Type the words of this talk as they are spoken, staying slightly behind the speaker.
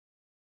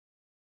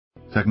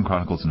2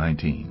 Chronicles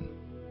 19.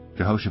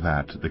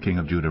 Jehoshaphat the king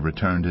of Judah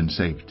returned in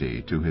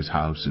safety to his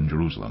house in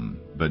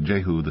Jerusalem. But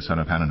Jehu the son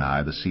of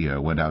Hanani the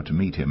seer went out to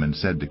meet him and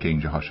said to King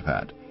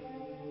Jehoshaphat,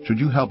 "Should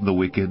you help the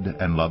wicked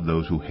and love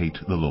those who hate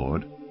the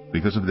Lord?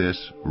 Because of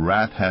this,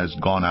 wrath has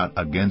gone out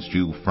against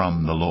you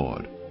from the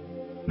Lord.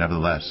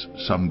 Nevertheless,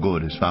 some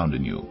good is found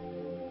in you.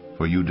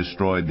 For you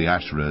destroyed the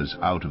Asherahs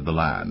out of the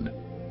land,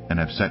 and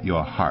have set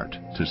your heart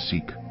to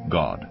seek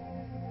God."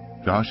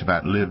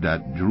 Jehoshaphat lived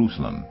at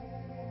Jerusalem.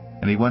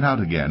 And he went out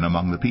again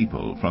among the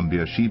people, from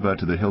Beersheba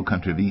to the hill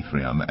country of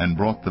Ephraim, and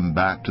brought them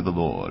back to the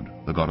Lord,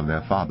 the God of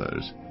their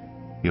fathers.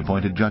 He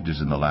appointed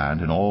judges in the land,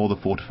 in all the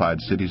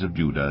fortified cities of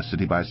Judah,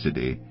 city by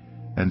city,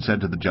 and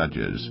said to the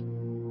judges,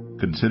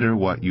 "Consider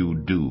what you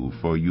do,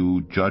 for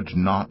you judge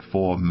not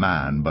for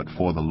man, but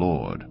for the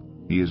Lord.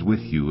 He is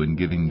with you in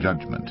giving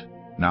judgment.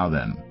 Now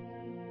then,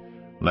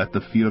 let the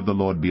fear of the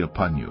Lord be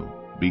upon you.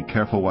 Be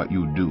careful what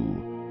you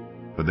do.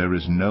 For there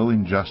is no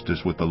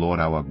injustice with the Lord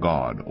our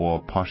God, or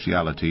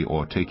partiality,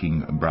 or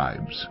taking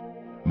bribes."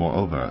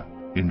 Moreover,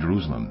 in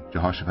Jerusalem,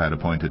 Jehoshaphat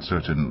appointed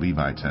certain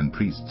Levites and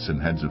priests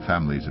and heads of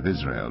families of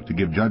Israel to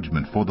give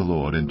judgment for the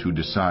Lord and to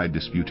decide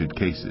disputed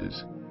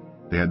cases.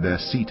 They had their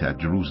seat at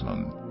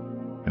Jerusalem.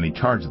 And he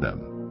charged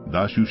them,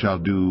 "Thus you shall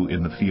do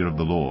in the fear of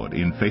the Lord,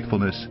 in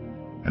faithfulness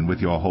and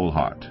with your whole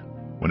heart.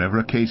 Whenever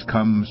a case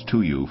comes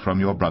to you from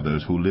your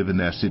brothers who live in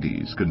their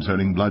cities,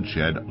 concerning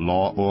bloodshed,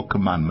 law or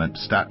commandment,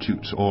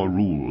 statutes or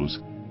rules,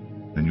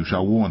 then you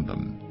shall warn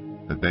them,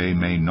 that they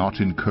may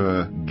not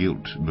incur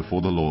guilt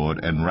before the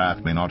Lord, and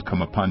wrath may not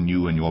come upon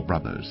you and your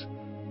brothers.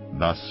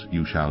 Thus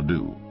you shall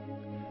do,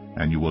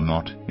 and you will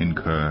not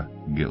incur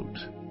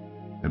guilt.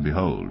 And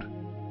behold,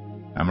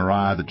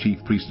 Amariah the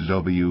chief priest is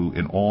over you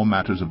in all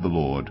matters of the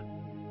Lord,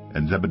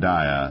 and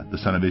Zebadiah the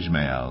son of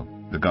Ishmael,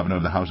 the governor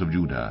of the house of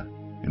Judah,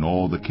 in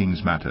all the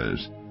king's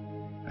matters,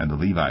 and the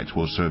Levites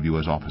will serve you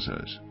as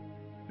officers.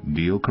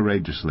 Deal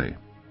courageously,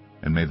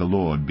 and may the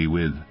Lord be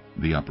with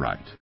the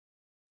upright."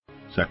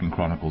 2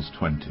 Chronicles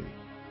 20.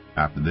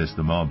 After this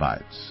the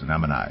Moabites and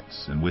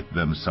Ammonites, and with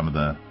them some of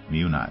the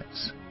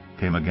Meunites,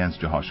 came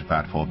against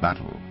Jehoshaphat for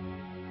battle.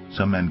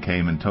 Some men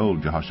came and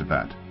told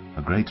Jehoshaphat,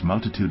 "A great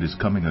multitude is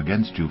coming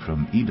against you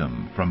from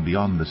Edom, from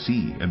beyond the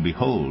sea, and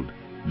behold,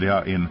 they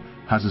are in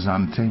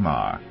Hazazon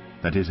Tamar,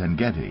 that is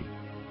En-gedi."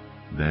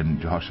 Then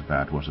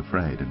Jehoshaphat was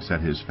afraid, and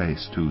set his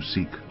face to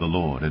seek the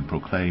Lord, and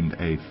proclaimed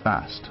a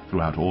fast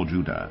throughout all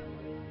Judah.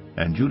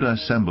 And Judah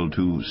assembled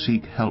to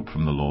seek help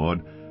from the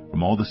Lord.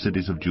 From all the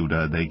cities of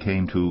Judah they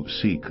came to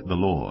seek the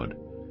Lord.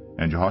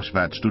 And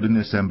Jehoshaphat stood in the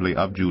assembly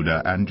of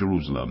Judah and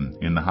Jerusalem,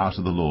 in the house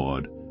of the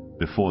Lord,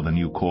 before the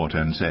new court,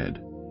 and said,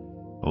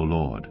 "O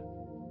Lord,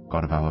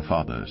 God of our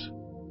fathers,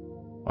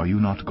 are you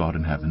not God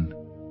in heaven?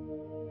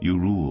 You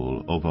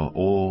rule over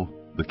all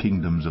the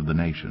kingdoms of the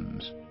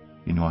nations.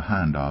 In your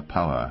hand are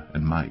power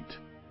and might,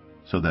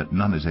 so that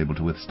none is able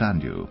to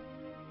withstand you.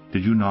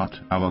 Did you not,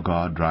 our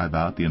God, drive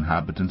out the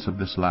inhabitants of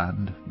this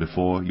land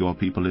before your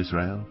people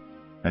Israel,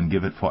 and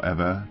give it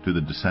forever to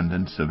the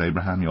descendants of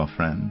Abraham your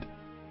friend?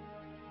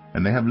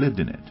 And they have lived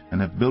in it,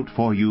 and have built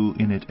for you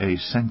in it a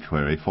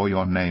sanctuary for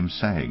your name,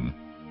 saying,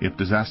 If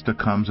disaster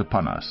comes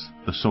upon us,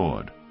 the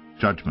sword,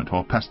 judgment,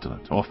 or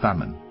pestilence, or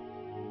famine,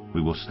 we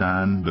will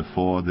stand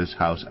before this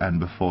house and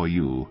before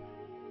you,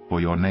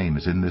 for your name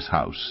is in this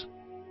house,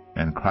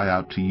 and cry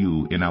out to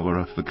you in our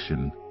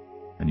affliction,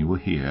 and you will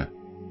hear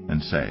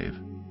and save.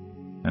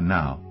 And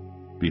now,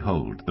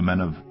 behold, the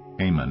men of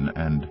Ammon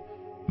and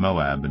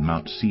Moab and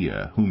Mount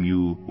Seir, whom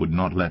you would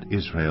not let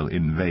Israel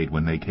invade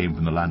when they came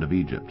from the land of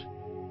Egypt,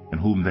 and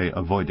whom they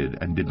avoided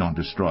and did not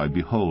destroy,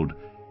 behold,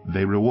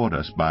 they reward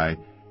us by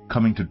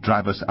coming to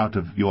drive us out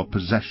of your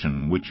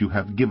possession, which you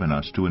have given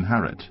us to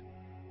inherit.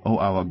 O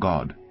our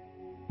God,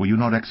 will you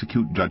not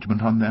execute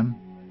judgment on them?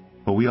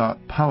 For we are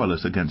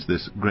powerless against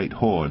this great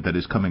horde that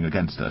is coming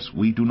against us.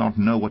 We do not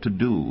know what to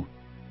do,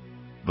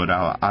 but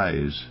our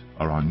eyes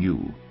are on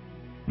you."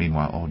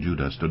 Meanwhile all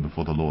Judah stood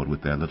before the Lord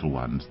with their little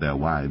ones, their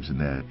wives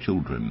and their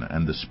children.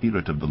 And the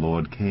Spirit of the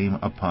Lord came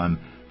upon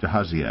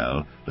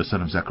Jahaziel, the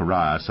son of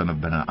Zechariah, son of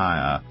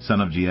Benaiah,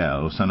 son of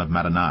Jeiel, son of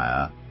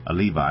Mattaniah, a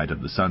Levite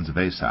of the sons of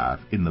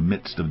Asaph, in the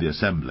midst of the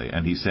assembly.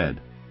 And he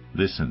said,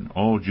 "Listen,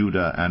 all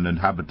Judah and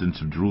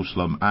inhabitants of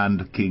Jerusalem,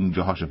 and King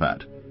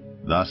Jehoshaphat.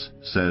 Thus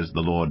says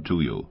the Lord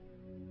to you,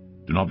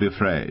 Do not be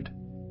afraid,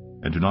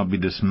 and do not be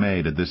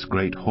dismayed at this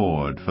great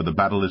horde, for the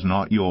battle is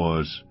not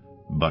yours,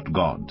 but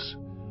God's.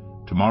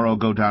 Tomorrow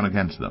go down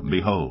against them.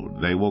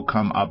 Behold, they will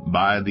come up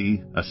by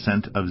the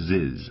ascent of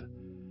Ziz.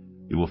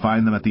 You will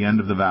find them at the end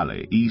of the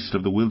valley, east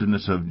of the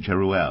wilderness of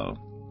Jeruel.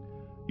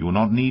 You will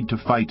not need to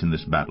fight in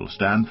this battle.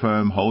 Stand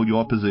firm, hold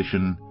your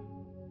position,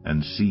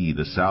 and see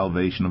the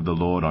salvation of the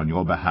Lord on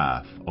your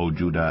behalf, O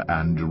Judah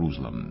and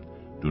Jerusalem.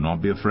 Do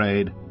not be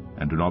afraid,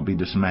 and do not be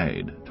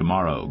dismayed.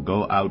 Tomorrow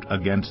go out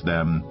against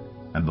them,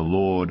 and the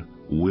Lord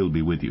will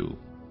be with you."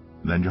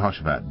 Then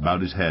Jehoshaphat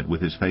bowed his head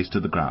with his face to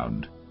the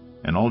ground,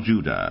 and all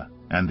Judah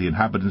and the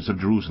inhabitants of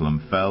Jerusalem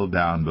fell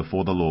down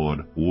before the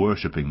Lord,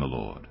 worshipping the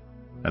Lord.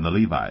 And the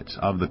Levites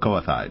of the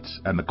Kohathites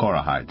and the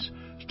Korahites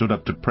stood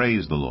up to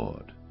praise the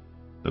Lord.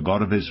 the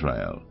God of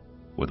Israel,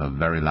 with a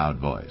very loud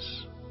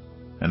voice.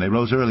 And they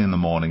rose early in the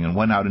morning, and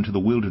went out into the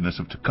wilderness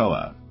of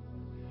Tekoa.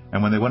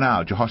 And when they went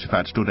out,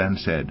 Jehoshaphat stood and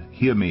said,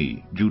 Hear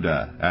me,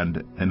 Judah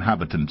and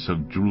inhabitants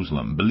of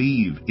Jerusalem.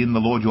 Believe in the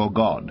Lord your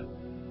God,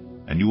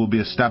 and you will be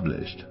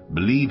established.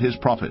 Believe his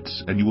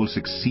prophets, and you will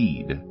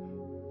succeed.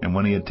 And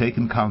when he had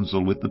taken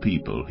counsel with the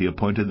people, he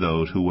appointed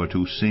those who were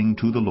to sing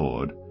to the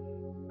Lord,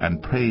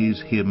 and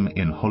praise him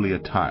in holy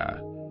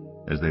attire,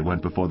 as they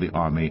went before the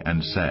army,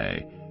 and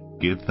say,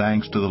 Give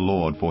thanks to the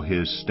Lord, for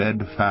his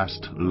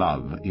steadfast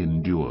love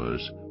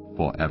endures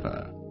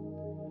forever.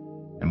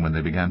 And when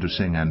they began to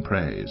sing and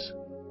praise,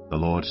 the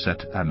Lord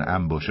set an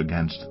ambush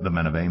against the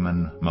men of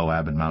Ammon,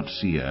 Moab, and Mount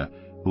Seir,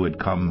 who had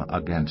come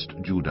against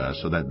Judah,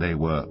 so that they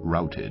were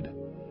routed.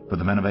 For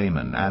the men of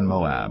Ammon and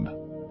Moab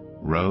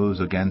rose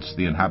against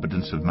the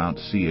inhabitants of Mount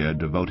Seir,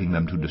 devoting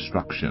them to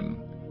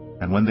destruction.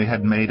 And when they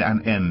had made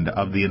an end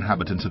of the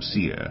inhabitants of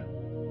Seir,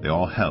 they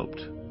all helped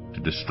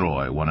to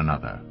destroy one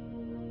another.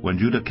 When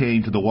Judah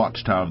came to the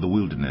watchtower of the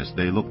wilderness,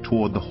 they looked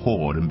toward the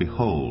horde, and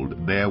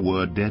behold, there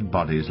were dead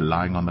bodies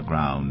lying on the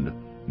ground.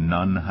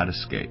 None had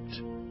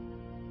escaped.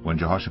 When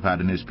Jehoshaphat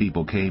and his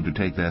people came to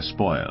take their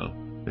spoil,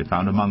 they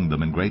found among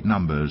them in great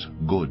numbers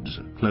goods,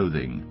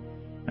 clothing,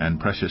 and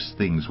precious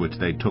things which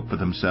they took for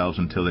themselves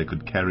until they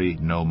could carry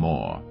no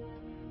more.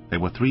 They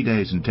were 3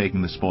 days in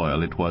taking the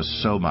spoil, it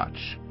was so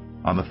much.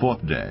 On the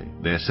 4th day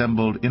they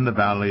assembled in the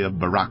valley of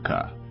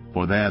Barakah,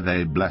 for there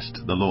they blessed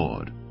the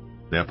Lord.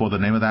 Therefore the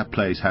name of that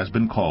place has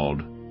been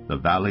called the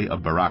Valley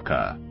of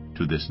Barakah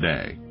to this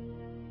day.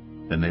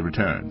 Then they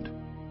returned,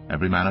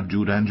 every man of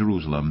Judah and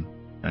Jerusalem,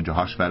 and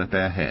Jehoshaphat at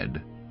their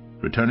head,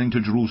 returning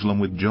to Jerusalem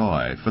with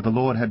joy, for the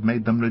Lord had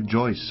made them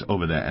rejoice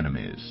over their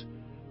enemies.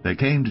 They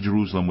came to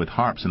Jerusalem with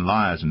harps and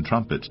lyres and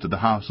trumpets to the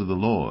house of the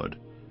Lord.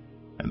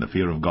 And the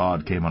fear of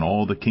God came on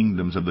all the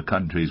kingdoms of the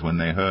countries when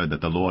they heard that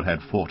the Lord had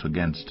fought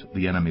against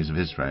the enemies of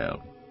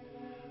Israel.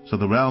 So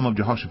the realm of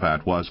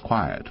Jehoshaphat was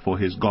quiet, for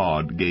his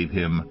God gave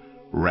him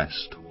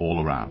rest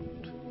all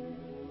around.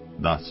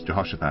 Thus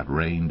Jehoshaphat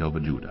reigned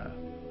over Judah.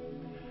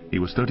 He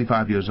was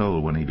 35 years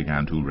old when he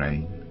began to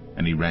reign,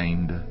 and he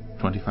reigned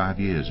 25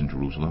 years in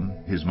Jerusalem.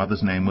 His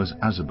mother's name was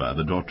Azubah,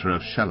 the daughter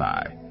of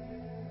Shilai.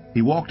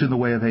 He walked in the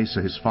way of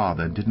Asa his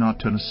father, and did not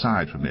turn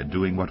aside from it,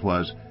 doing what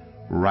was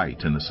right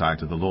in the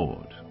sight of the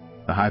Lord.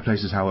 The high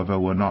places, however,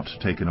 were not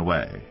taken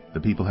away.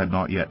 The people had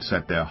not yet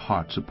set their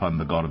hearts upon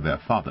the God of their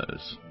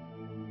fathers.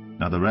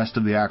 Now the rest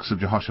of the acts of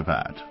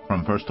Jehoshaphat,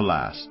 from first to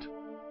last,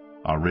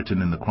 are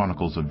written in the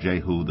Chronicles of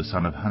Jehu the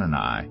son of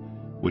Hanani,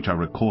 which are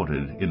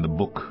recorded in the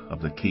book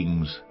of the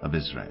kings of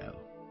Israel.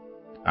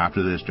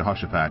 After this,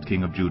 Jehoshaphat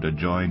king of Judah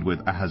joined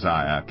with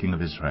Ahaziah king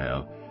of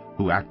Israel,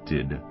 who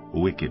acted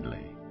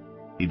wickedly.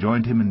 He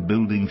joined him in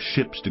building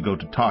ships to go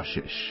to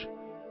Tarshish,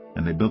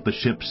 and they built the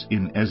ships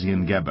in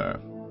Ezion-Geber.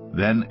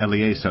 Then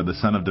Eleazar the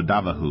son of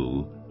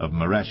Dodavahu of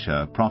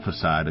Mareshah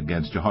prophesied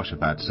against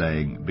Jehoshaphat,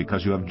 saying,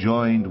 Because you have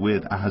joined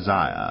with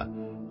Ahaziah,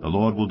 the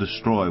Lord will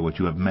destroy what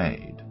you have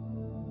made.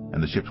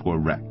 And the ships were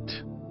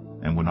wrecked,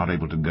 and were not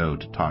able to go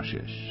to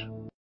Tarshish.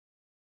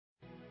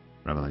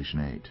 Revelation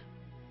 8.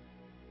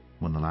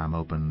 When the Lamb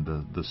opened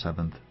the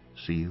 7th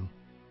seal,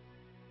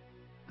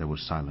 there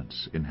was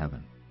silence in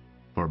heaven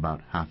for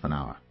about half an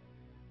hour.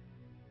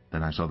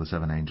 Then I saw the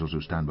 7 angels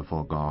who stand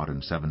before God,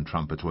 and 7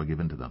 trumpets were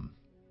given to them.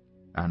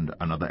 And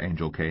another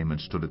angel came and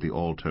stood at the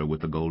altar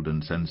with the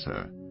golden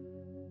censer.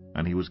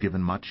 And he was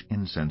given much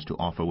incense to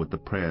offer with the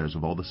prayers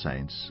of all the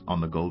saints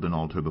on the golden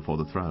altar before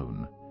the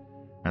throne.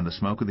 And the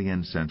smoke of the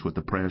incense with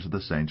the prayers of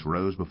the saints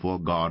rose before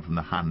God from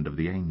the hand of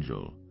the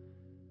angel.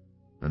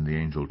 Then the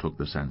angel took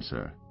the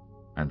censer,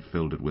 and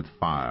filled it with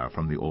fire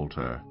from the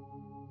altar,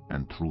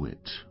 and threw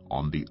it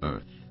on the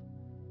earth.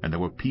 And there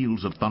were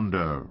peals of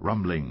thunder,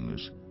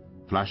 rumblings,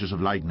 flashes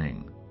of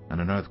lightning, and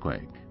an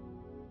earthquake.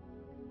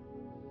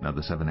 Now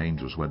the 7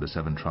 angels who had the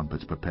 7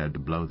 trumpets prepared to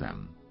blow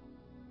them.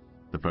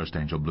 The first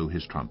angel blew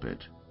his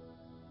trumpet,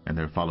 and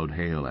there followed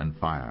hail and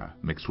fire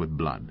mixed with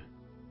blood,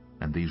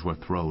 and these were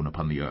thrown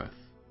upon the earth.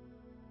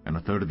 And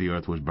 1/3 of the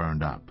earth was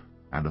burned up,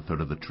 and 1/3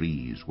 of the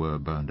trees were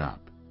burned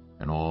up,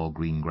 and all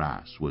green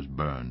grass was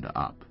burned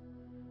up.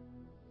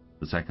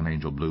 The second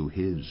angel blew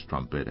his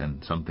trumpet,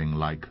 and something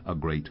like a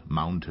great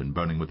mountain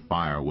burning with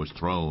fire was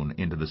thrown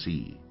into the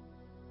sea.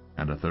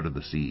 And 1/3 of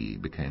the sea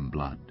became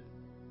blood.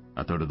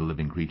 1/3 of the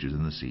living creatures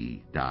in the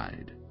sea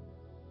died,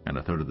 and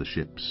 1/3 of the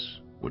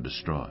ships were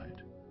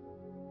destroyed.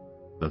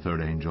 The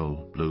third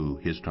angel blew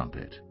his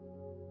trumpet,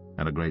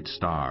 and a great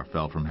star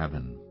fell from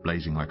heaven,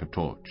 blazing like a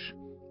torch,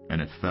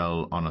 and it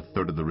fell on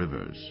 1/3 of the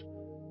rivers,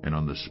 and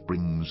on the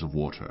springs of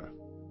water.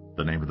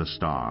 The name of the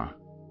star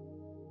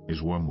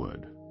is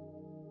Wormwood.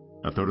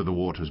 1/3 of the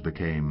waters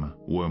became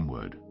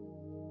wormwood,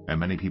 and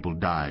many people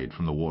died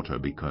from the water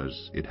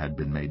because it had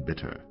been made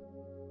bitter.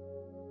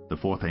 The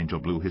fourth angel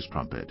blew his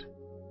trumpet,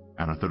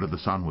 and 1/3 of the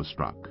sun was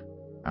struck,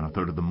 and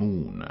 1/3 of the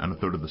moon, and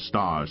 1/3 of the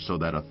stars, so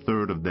that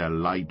 1/3 of their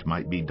light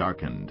might be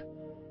darkened,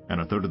 and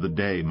 1/3 of the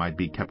day might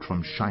be kept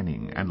from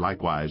shining, and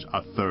likewise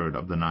 1/3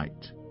 of the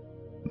night.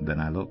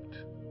 Then I looked,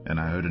 And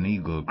I heard an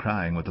eagle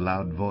crying with a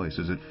loud voice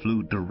as it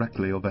flew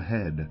directly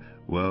overhead,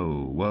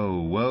 Woe,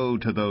 woe, woe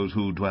to those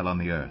who dwell on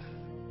the earth,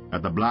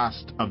 at the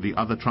blast of the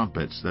other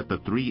trumpets that the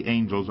 3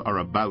 angels are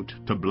about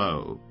to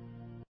blow.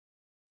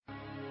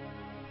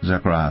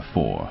 Zechariah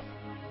 4.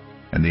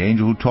 And the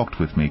angel who talked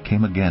with me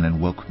came again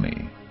and woke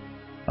me,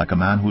 like a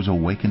man who is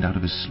awakened out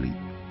of his sleep.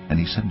 And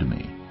he said to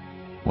me,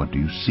 What do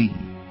you see?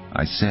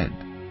 I said,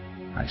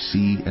 I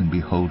see and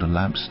behold a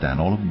lampstand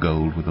all of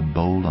gold with a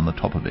bowl on the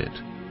top of it,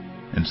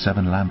 and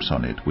 7 lamps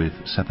on it, with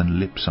 7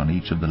 lips on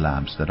each of the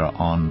lamps that are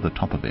on the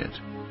top of it.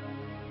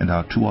 And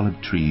our 2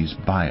 olive trees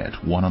by it,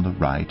 one on the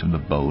right and the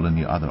bowl, and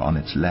the other on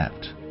its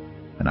left.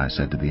 And I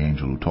said to the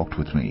angel who talked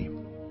with me,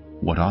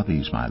 What are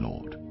these, my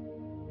Lord?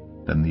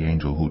 Then the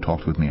angel who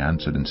talked with me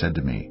answered and said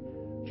to me,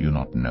 Do you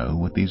not know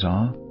what these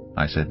are?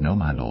 I said, No,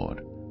 my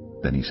Lord.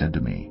 Then he said to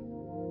me,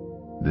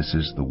 This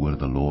is the word of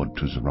the Lord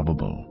to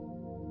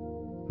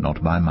Zerubbabel,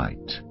 not by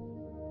might,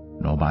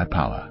 nor by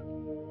power,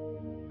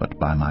 but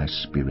by my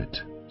Spirit,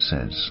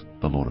 says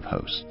the Lord of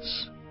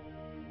hosts.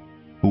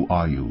 Who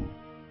are you,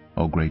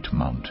 O great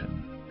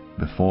mountain?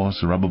 Before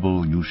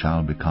Zerubbabel you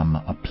shall become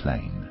a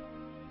plain,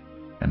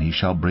 and he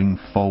shall bring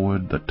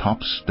forward the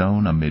top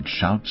stone amid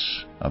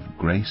shouts of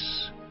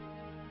grace,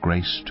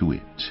 grace to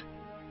it.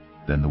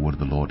 Then the word of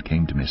the Lord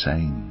came to me,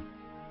 saying,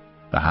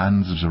 The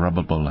hands of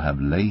Zerubbabel have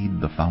laid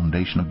the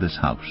foundation of this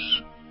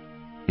house.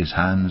 His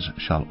hands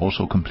shall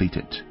also complete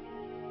it.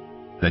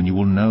 Then you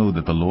will know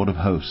that the Lord of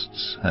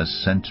hosts has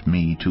sent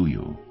me to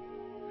you.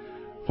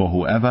 For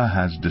whoever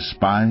has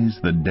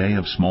despised the day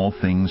of small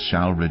things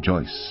shall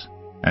rejoice,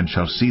 and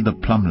shall see the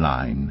plumb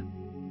line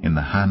in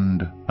the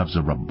hand of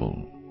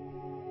Zerubbabel.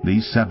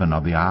 These 7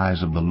 are the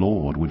eyes of the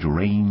Lord, which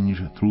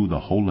range through the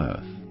whole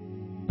earth.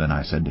 Then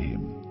I said to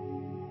him,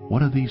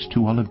 What are these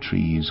 2 olive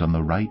trees on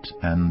the right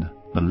and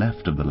the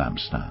left of the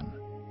lampstand?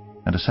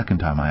 And a second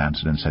time I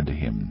answered and said to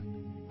him,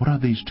 What are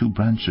these 2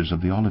 branches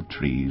of the olive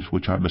trees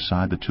which are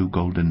beside the 2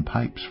 golden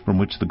pipes from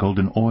which the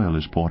golden oil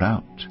is poured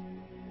out?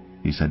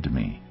 He said to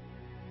me,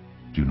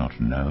 Do you not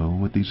know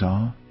what these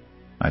are?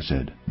 I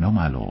said, No,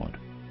 my Lord.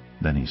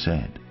 Then he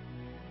said,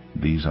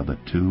 These are the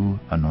 2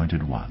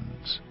 anointed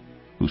ones,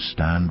 who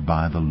stand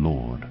by the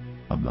Lord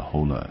of the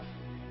whole earth.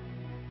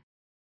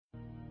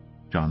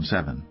 John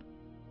 7.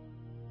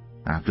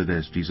 After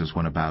this Jesus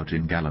went about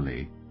in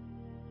Galilee.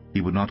 He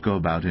would not go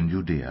about in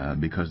Judea,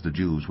 because the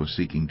Jews were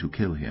seeking to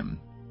kill him.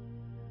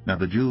 Now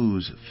the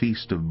Jews'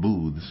 feast of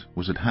booths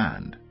was at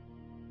hand.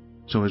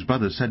 So his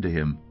brothers said to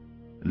him,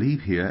 Leave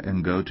here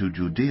and go to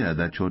Judea,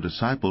 that your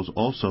disciples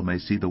also may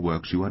see the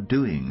works you are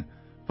doing.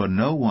 For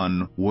no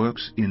one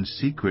works in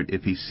secret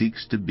if he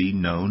seeks to be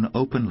known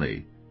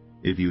openly.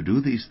 If you do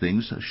these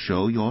things,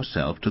 show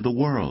yourself to the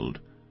world.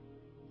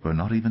 For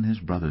not even his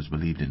brothers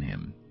believed in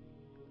him.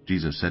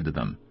 Jesus said to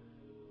them,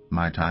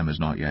 My time is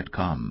not yet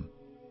come,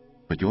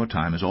 but your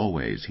time is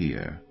always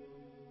here.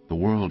 The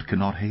world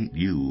cannot hate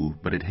you,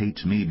 but it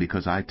hates me,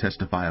 because I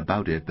testify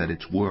about it that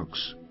its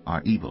works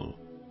are evil.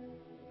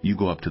 You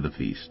go up to the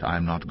feast. I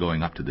am not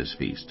going up to this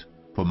feast,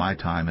 for my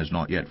time has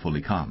not yet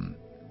fully come.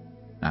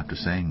 After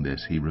saying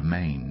this, he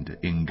remained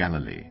in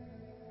Galilee.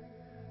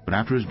 But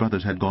after his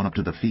brothers had gone up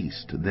to the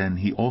feast, then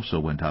he also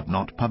went up,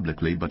 not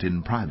publicly, but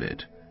in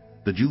private.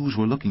 The Jews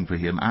were looking for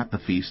him at the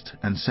feast,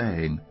 and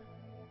saying,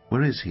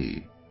 Where is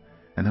he?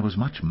 And there was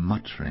much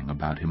muttering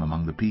about him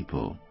among the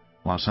people,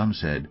 while some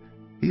said,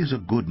 He is a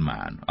good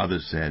man.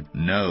 Others said,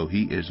 No,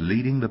 he is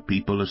leading the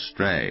people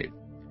astray.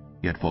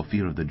 Yet for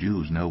fear of the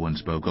Jews no one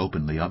spoke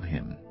openly of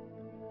him.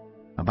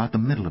 About the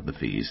middle of the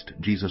feast,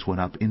 Jesus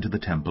went up into the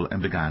temple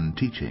and began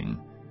teaching.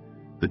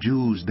 The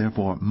Jews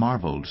therefore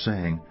marveled,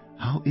 saying,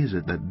 How is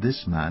it that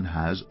this man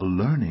has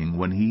learning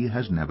when he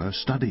has never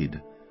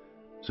studied?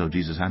 So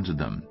Jesus answered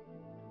them,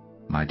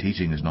 My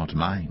teaching is not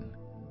mine,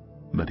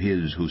 but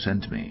his who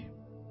sent me.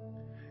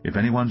 If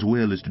anyone's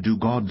will is to do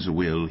God's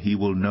will, he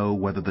will know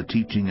whether the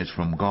teaching is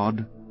from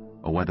God,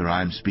 or whether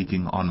I am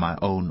speaking on my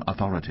own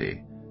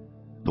authority.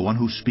 The one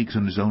who speaks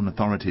on his own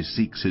authority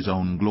seeks his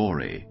own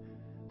glory,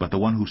 but the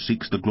one who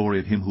seeks the glory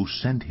of him who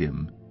sent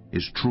him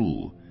is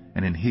true,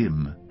 and in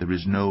him there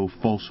is no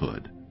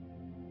falsehood.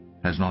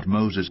 Has not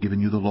Moses given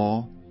you the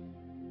law?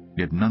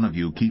 Yet none of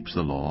you keeps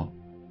the law.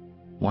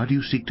 Why do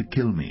you seek to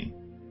kill me?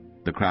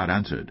 The crowd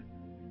answered,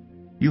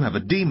 You have a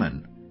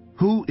demon.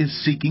 Who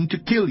is seeking to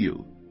kill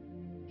you?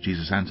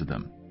 Jesus answered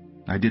them,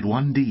 I did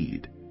one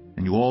deed,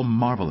 and you all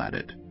marvel at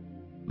it.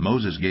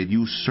 Moses gave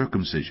you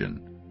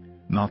circumcision,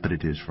 not that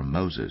it is from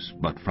Moses,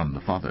 but from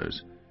the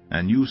fathers.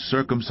 And you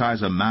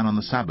circumcise a man on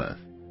the Sabbath.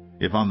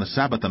 If on the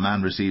Sabbath a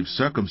man receives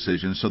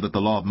circumcision, so that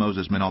the law of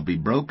Moses may not be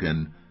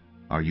broken,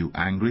 are you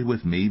angry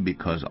with me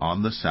because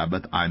on the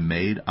Sabbath I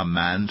made a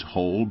man's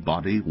whole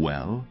body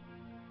well?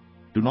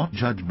 Do not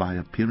judge by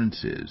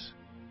appearances,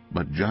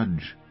 but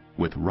judge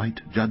with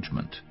right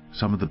judgment.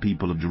 Some of the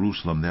people of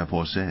Jerusalem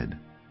therefore said,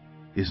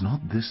 Is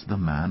not this the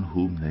man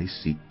whom they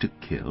seek to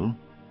kill?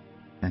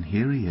 And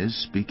here he is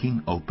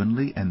speaking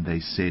openly, and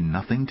they say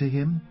nothing to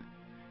him?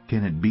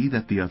 Can it be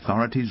that the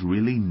authorities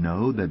really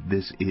know that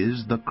this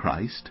is the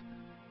Christ?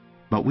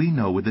 But we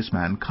know where this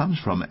man comes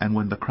from, and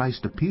when the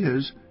Christ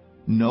appears,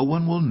 no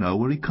one will know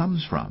where he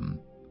comes from."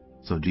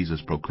 So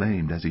Jesus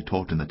proclaimed as he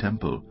taught in the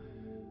temple,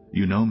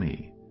 "You know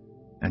me,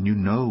 and you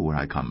know where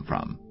I come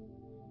from.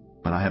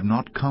 But I have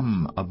not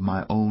come of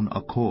my own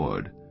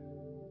accord.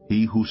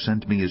 He who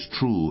sent me is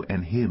true,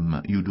 and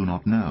him you do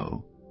not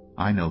know.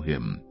 I know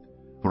him,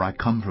 for I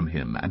come from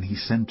him, and he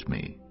sent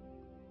me."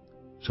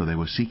 So they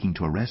were seeking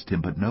to arrest him,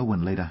 but no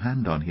one laid a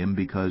hand on him,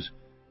 because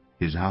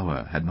his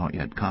hour had not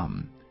yet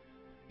come.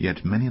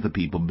 Yet many of the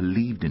people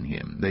believed in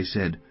him. They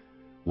said,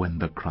 "When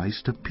the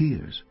Christ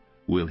appears,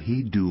 will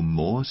he do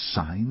more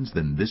signs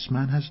than this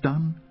man has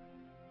done?"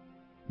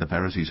 The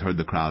Pharisees heard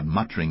the crowd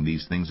muttering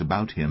these things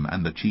about him,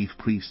 and the chief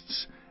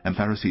priests and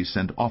Pharisees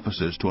sent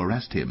officers to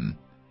arrest him.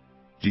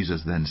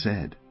 Jesus then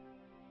said,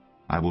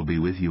 "I will be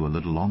with you a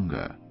little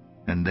longer,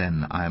 and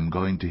then I am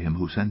going to him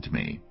who sent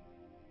me.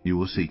 You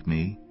will seek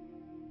me,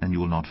 and you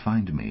will not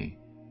find me.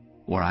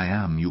 Where I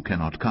am, you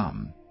cannot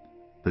come."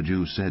 The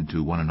Jews said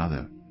to one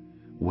another,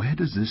 "Where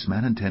does this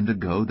man intend to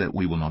go that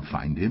we will not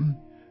find him?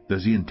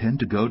 Does he intend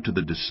to go to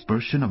the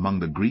dispersion among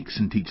the Greeks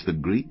and teach the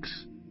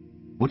Greeks?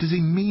 What does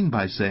he mean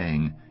by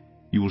saying,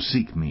 'You will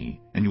seek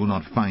me, and you will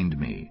not find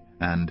me,'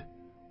 and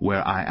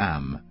 'Where I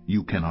am,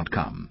 you cannot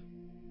come'?"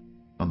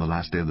 On the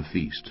last day of the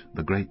feast,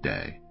 the great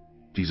day,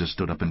 Jesus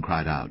stood up and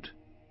cried out,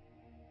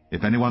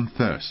 "If anyone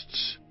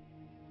thirsts,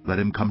 let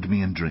him come to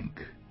me and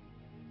drink.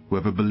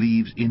 Whoever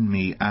believes in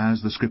me,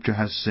 as the Scripture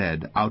has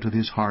said, out of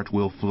his heart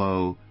will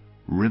flow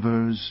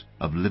rivers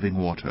of living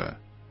water."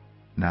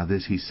 Now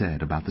this he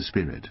said about the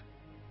Spirit,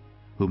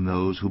 whom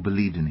those who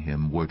believed in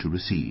him were to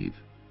receive.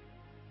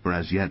 For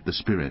as yet the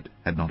Spirit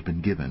had not been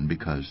given,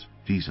 because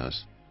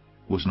Jesus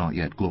was not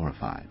yet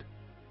glorified.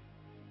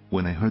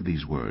 When they heard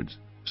these words,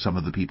 some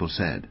of the people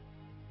said,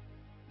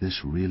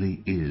 "This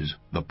really is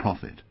the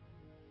prophet."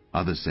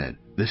 Others said,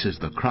 "This is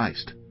the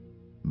Christ."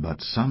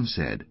 But some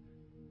said,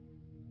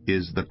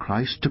 "Is the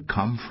Christ to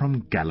come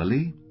from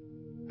Galilee?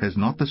 Has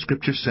not the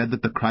Scripture said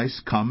that the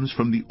Christ comes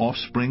from the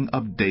offspring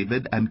of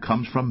David and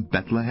comes from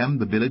Bethlehem,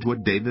 the village where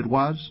David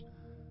was?"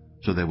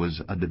 So there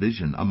was a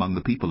division among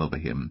the people over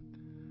him.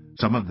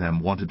 Some of them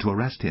wanted to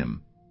arrest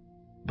him,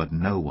 but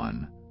no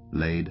one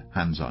laid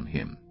hands on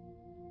him.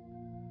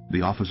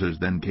 The officers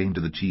then came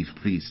to the chief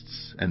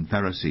priests and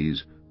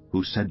Pharisees,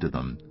 who said to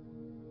them,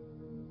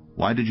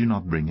 "Why did you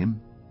not bring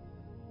him?"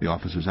 The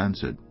officers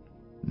answered,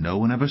 "No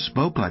one ever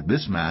spoke like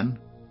this man."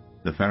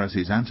 The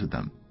Pharisees answered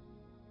them,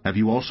 "Have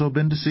you also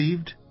been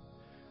deceived?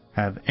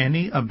 Have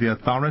any of the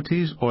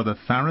authorities or the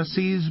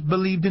Pharisees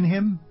believed in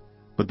him?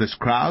 But this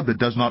crowd that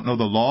does not know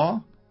the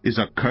law is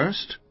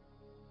accursed."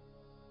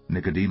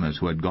 Nicodemus,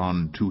 who had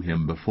gone to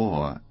him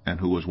before, and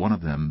who was one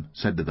of them,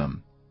 said to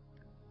them,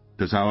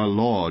 "Does our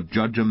law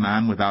judge a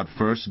man without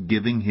first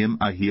giving him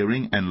a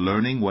hearing and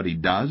learning what he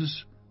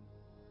does?"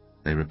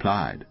 They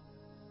replied,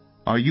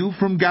 "Are you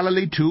from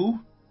Galilee too?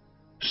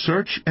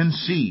 Search and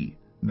see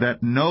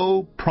that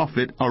no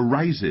prophet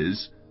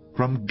arises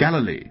from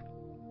Galilee."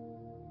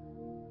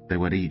 They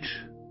went each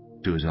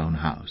to his own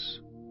house.